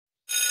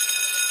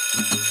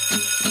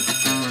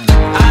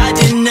I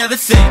didn't ever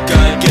think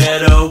I'd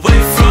get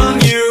away from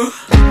you.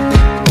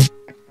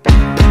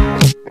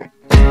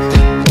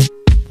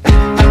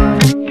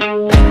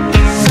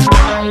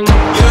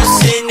 You're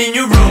sitting in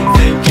your room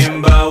thinking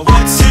about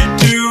what to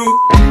do.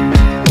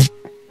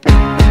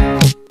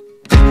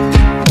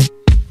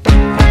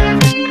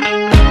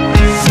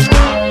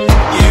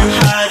 You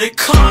had to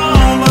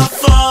call my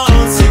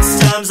phone 6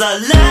 times, I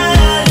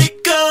let it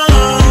go.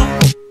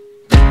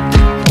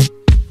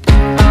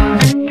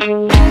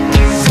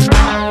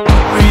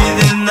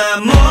 Breathing that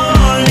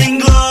morning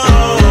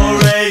glow,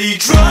 already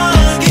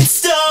drunk and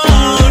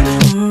stoned.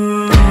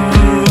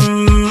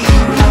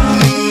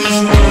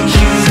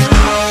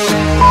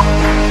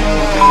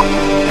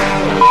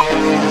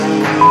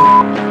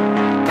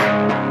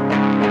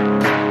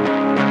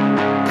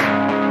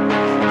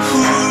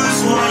 Who's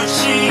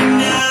watching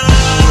now?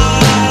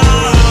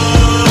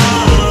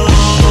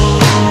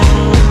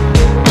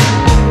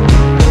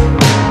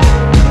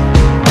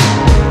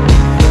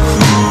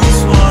 Who's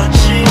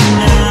watching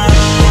now?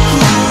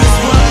 Who's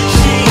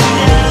watching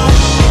now?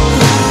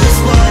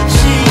 Who's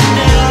watching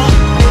now?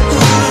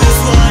 Who's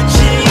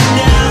watching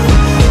now?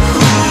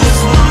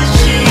 Who's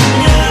watching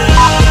now?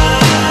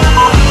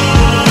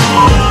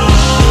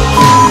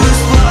 Who's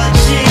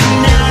watching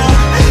now?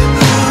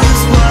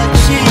 Who's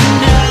watching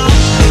now?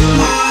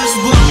 Who's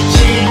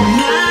watching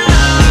now?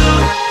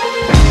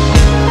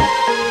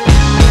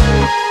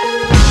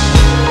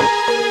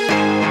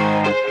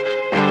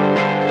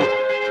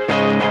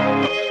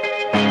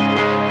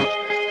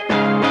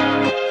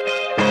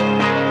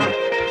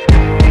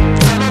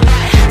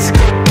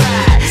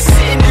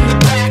 Sitting in the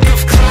back of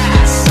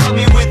class, saw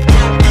me with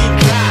broken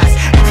glass.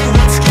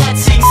 Everyone's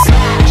getting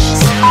smashed.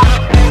 Set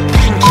up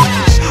open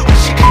cash.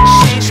 Wish I could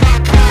change my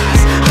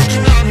past. I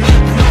cannot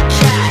make no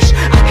cash.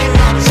 I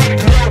cannot take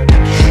no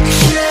cash.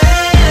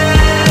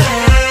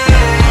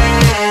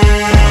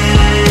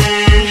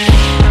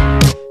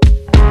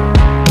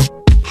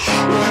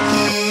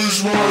 Who's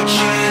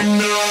watching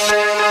now?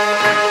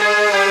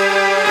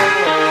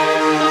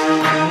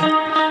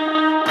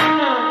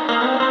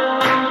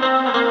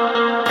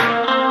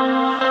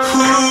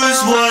 Who's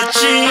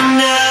watching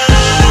now?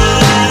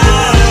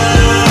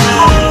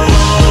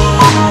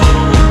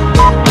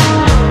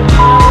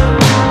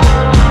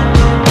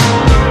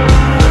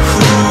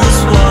 Who's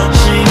watching now? Who's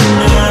watching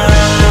now?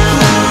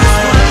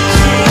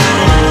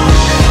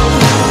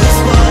 Who's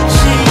watching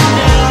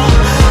now?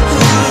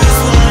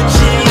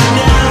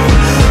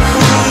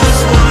 Who's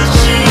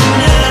watching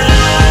now?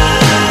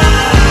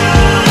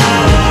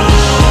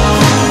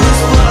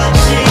 Who's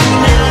watching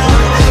now?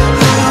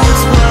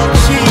 Who's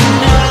watching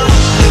now?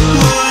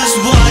 Who's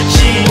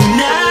watching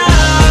now?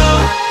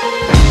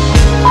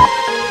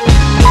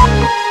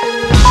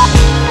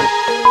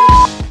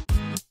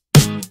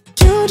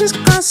 You just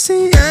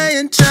glossy, I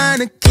ain't trying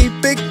to keep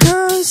it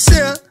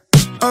concealed.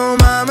 Oh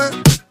mama,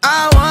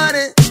 I want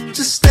it,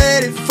 just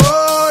let it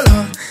fall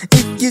off.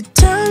 If you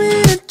tell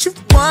me that you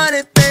want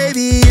it,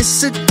 baby,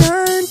 it's a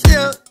done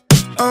deal.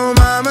 Oh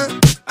mama,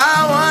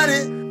 I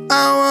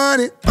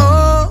want it,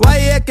 oh. Why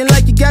you acting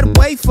like you gotta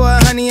wait for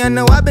it, honey? I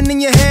know I've been in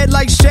your head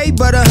like shea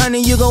butter,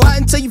 honey. You go out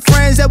and tell your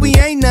friends that we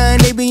ain't none.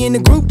 They be in the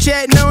group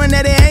chat knowing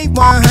that it ain't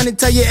 100.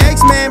 Tell your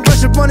ex-man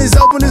brush up on his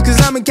openers, cause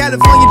I'm in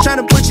California trying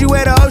to put you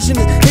where the ocean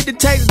is. Hit the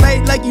text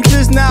late like you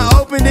just now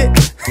opened it.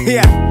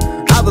 Yeah,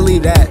 I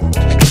believe that.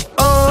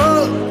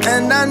 Oh,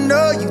 and I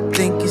know you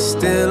think you're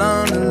still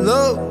on the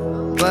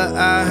low, but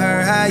I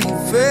heard how you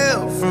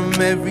feel from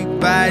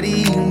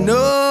everybody you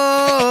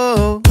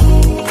know.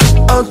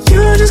 Oh,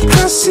 you just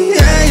glossy,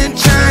 I ain't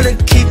trying to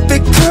keep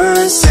it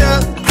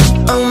concealed.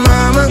 Oh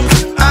mama,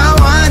 I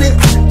want it,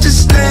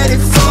 just let it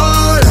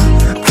fall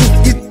off.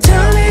 If you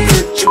tell me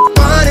that you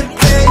want it,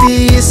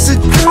 baby, it's a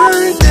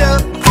done deal.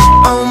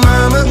 Oh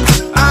mama,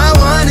 I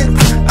want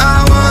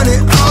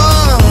it,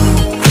 oh.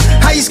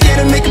 How you scared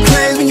of making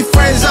plans when your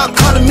friends all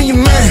calling me your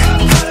man?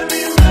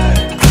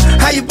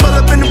 How you pull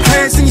up in the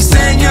pants and you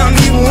saying you don't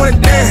even wanna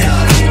dance?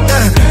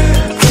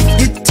 If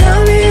you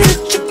tell me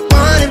that you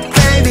want it,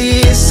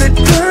 baby, it's a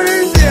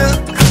done deal.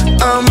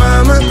 Oh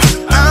mama,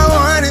 I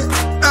want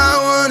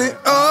it,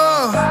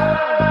 oh.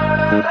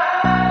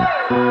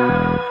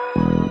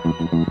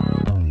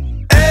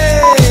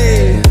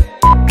 Hey,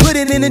 put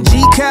it in a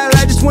G-Cal,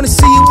 I just wanna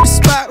see you with a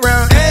spot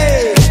round.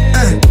 Hey,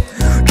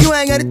 you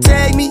ain't gotta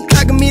tag me,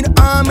 I can meet an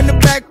arm in the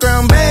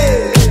background,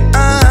 babe.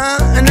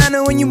 And I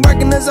know when you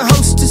working as a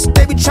hostess,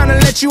 they be tryna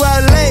let you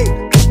out late.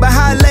 But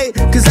how late?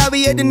 Cause I'll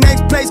be at the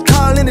next place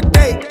calling a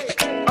date.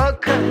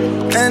 Okay.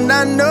 And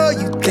I know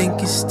you think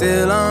you're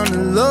still on the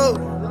low,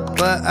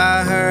 but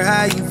I heard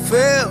how you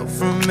feel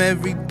from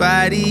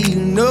everybody you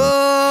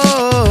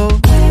know.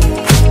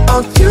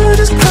 Oh, you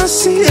just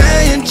glossy,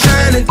 I ain't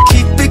trying to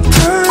keep it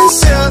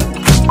concealed.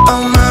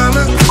 Oh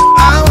mama,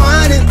 I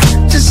want it,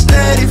 just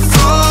let it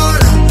fall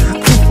off.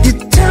 If you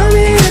tell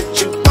me that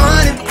you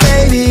want it,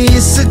 baby,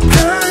 it's a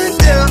done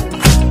deal.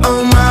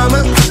 Oh mama,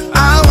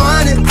 I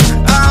want it,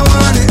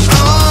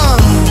 oh.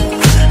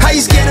 How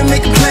you scared of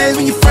making plans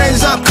when your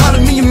friends all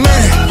calling me your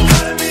man?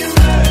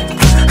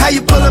 How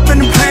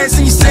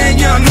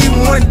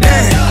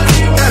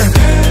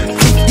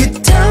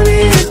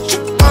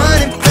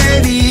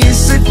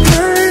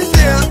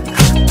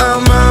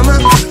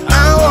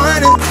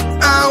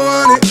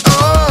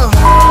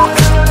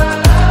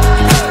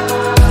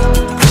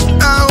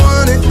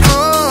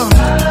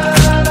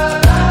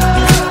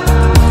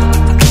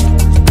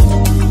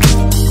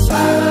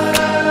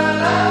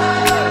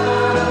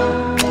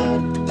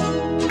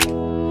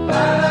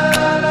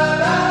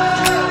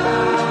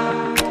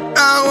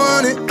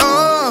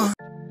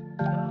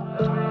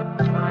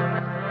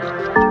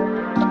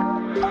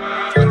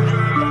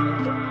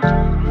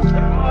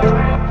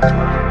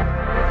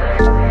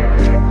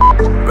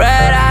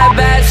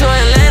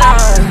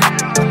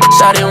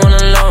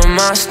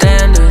my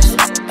standards.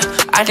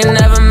 I can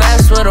never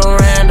mess with a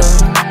random.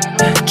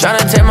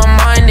 Tryna take my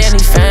mind, any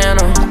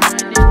phantom.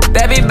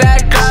 Baby,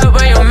 back up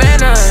where your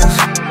manners.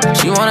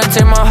 She wanna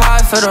take my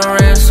heart for the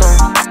ransom,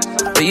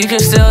 but you can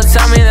still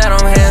tell me that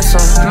I'm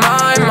handsome.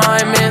 My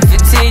mind been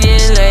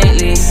fatiguing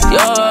lately.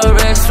 You're a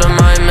risk for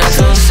my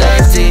mental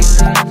safety.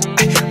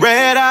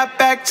 Red eye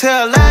back to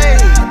LA.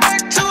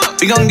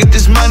 We gon' get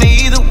this money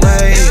either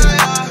way.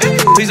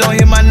 Please don't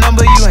hit my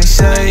number, you ain't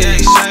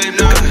saved.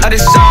 I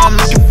just saw him,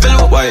 make you feel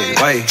away.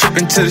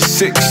 Trippin' to the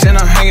 6 and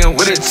I'm hanging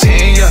with a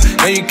 10, yeah.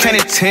 No, you can't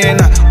attend,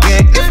 nah. We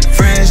ain't even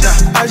friends,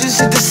 nah. I just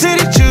hit the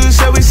city juice,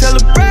 so we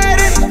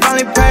celebrated.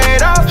 Finally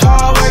paid off,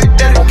 hard work,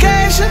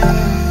 dedication.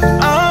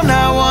 I'm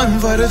not one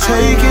for the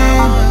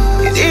taking.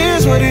 It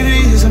is what it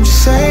is, I'm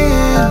just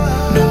saying.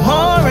 No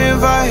more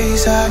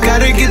advice, I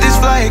gotta get this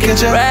flight,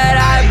 catch up. Red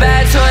eye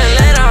back to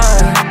Atlanta.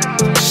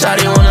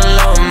 Shawty wanna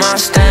lower my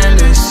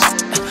standards.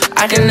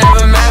 I can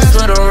never mess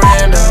with a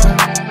random.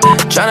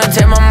 Tryna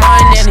take my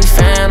mind, any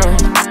phantom.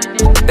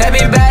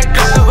 Baby, back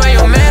up where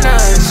your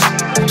manners.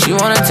 She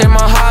wanna take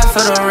my heart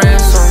for the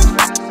ransom,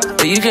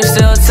 but you can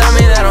still tell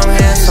me that I'm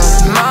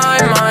handsome. My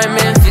mind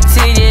been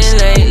fatiguing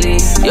lately.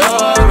 You're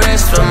a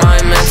risk for my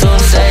mental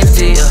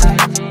safety.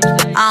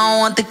 I don't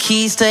want the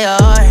keys to your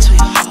heart,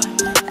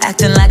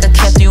 acting like I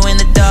kept you in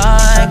the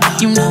dark.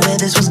 You knew where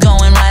this was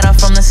going right off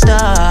from the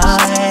start.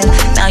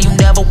 Now you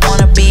never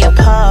wanna be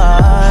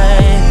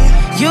apart.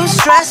 You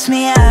stress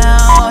me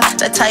out,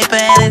 the type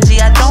of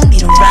energy I don't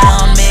need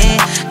around me.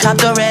 Cop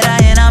the red eye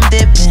and I'm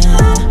dipping.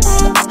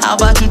 How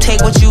about you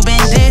take what you've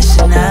been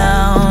dishing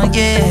now,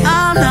 yeah.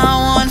 I'm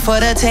not one for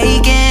the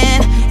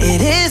taking.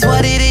 It is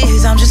what it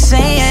is, I'm just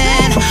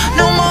saying.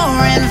 No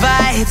more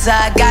invites,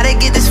 I gotta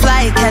get this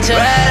flight, catch a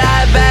red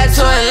eye back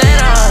to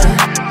Atlanta.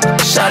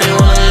 Shawty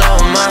wanna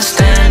lower my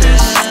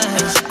standards.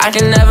 I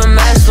can never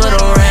mess with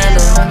a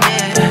random.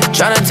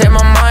 Tryna take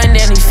my mind,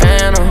 any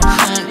phantom.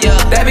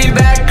 Baby,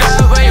 back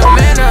up where your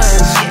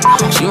manners.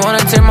 She wanna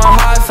take my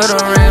heart for the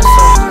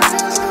ransom,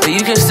 but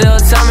you can still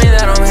tell me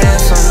that I'm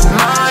handsome.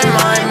 My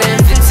mind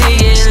been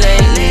fatiguing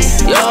lately.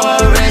 You're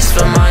a risk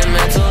for my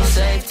mental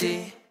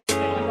safety.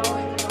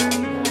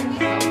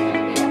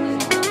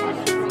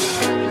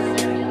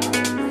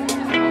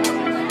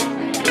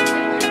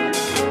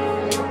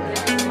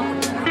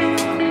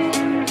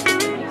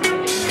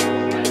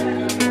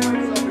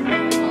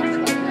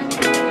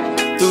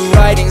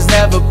 Writing's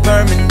never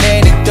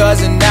permanent, it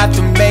doesn't have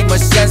to make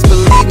much sense.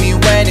 Believe me,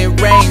 when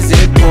it rains,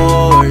 it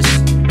pours.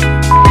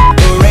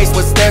 Erase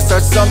what's there,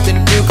 start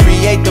something new.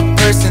 Create the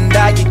person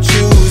that you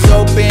choose.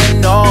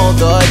 Open all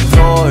the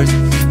doors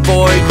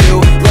before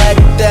you let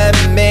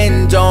them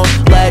in. Don't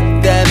let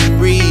them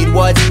read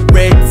what's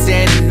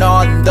written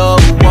on the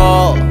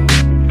wall.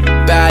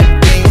 Bad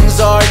things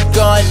are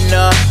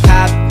gonna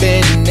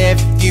happen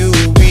if you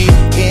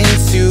read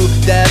into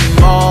them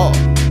all.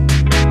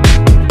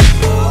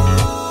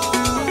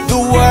 The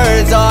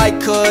words I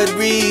could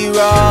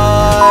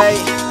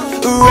rewrite,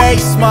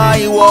 erase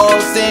my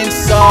walls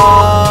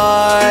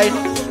inside.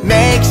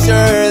 Make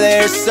sure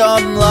there's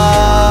some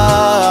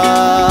light,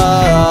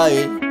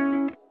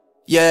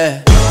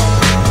 yeah.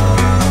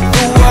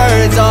 The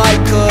words I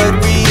could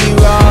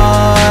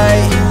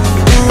rewrite,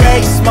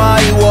 erase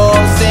my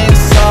walls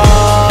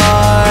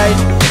inside.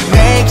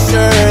 Make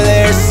sure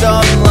there's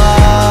some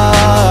light.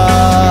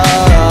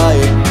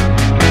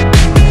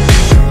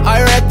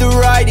 I read the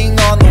writing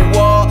on the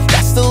wall,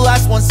 that's the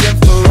last once and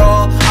for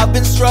all. I've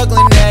been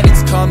struggling and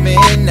it's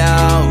coming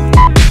out.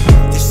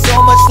 There's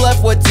so much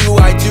left, what do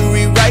I do?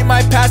 Rewrite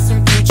my past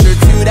and future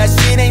too. That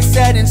shit ain't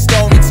set in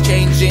stone, it's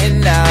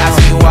changing now.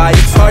 Ask me why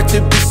it's hard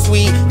to be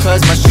sweet,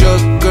 cause my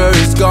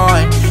sugar's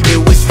gone. It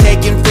was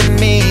taken from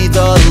me,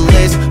 the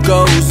list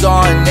goes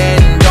on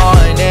and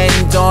on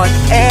and on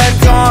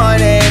and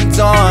on and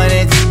on.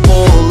 It's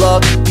full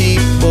of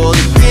people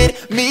that did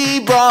me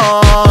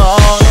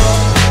wrong.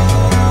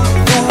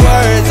 The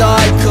words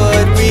I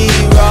could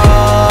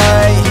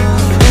rewrite,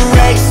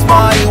 erase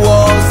my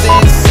walls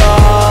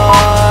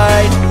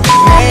inside.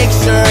 Make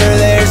sure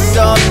there's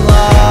some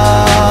light,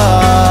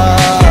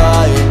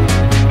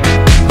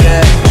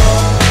 yeah.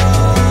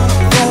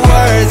 The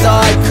words I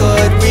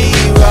could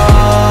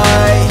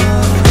rewrite,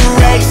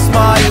 erase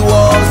my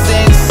walls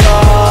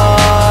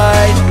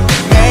inside.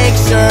 Make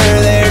sure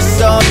there's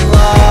some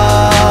light.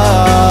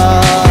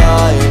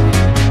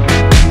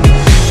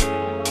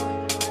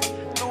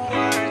 The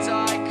words I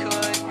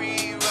could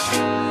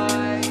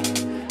rewrite,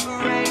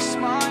 erase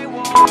my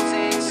walls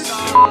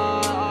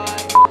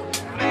inside.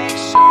 Make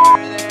sure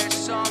there's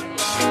some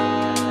light,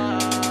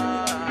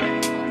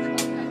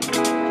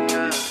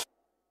 yeah.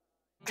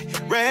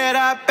 Red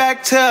eye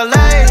back to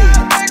LA.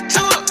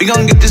 We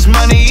gon' get this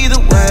money either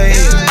way.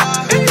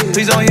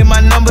 Please don't hit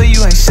my number,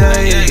 you ain't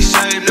saved.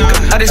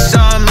 I just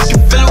saw him, make you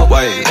feel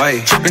away.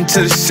 Trippin'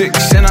 to the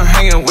 6 and I'm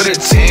hanging with a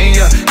 10,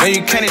 yeah. No,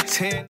 you can't attend.